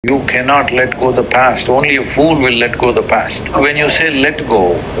You cannot let go the past, only a fool will let go the past. When you say let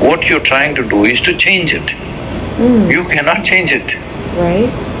go, what you're trying to do is to change it. You cannot change it. Right.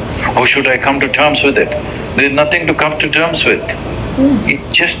 How should I come to terms with it? There's nothing to come to terms with.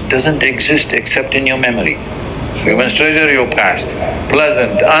 It just doesn't exist except in your memory. You must treasure your past.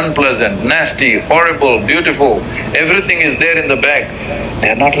 Pleasant, unpleasant, nasty, horrible, beautiful, everything is there in the bag.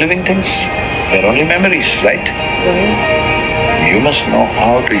 They're not living things, they're only memories, right? You must know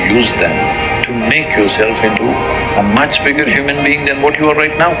how to use them to make yourself into a much bigger human being than what you are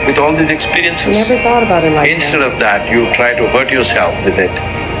right now with all these experiences. Never thought about it like that. Instead of that, you try to hurt yourself with it.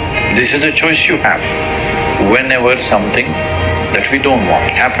 This is a choice you have. Whenever something that we don't want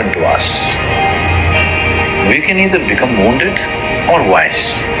happen to us, we can either become wounded or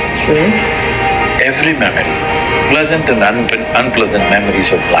wise. True. Every memory, pleasant and unpleasant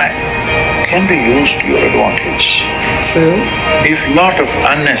memories of life, can be used to your advantage. True. If lot of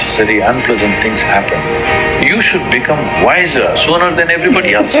unnecessary, unpleasant things happen, you should become wiser sooner than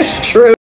everybody else. True.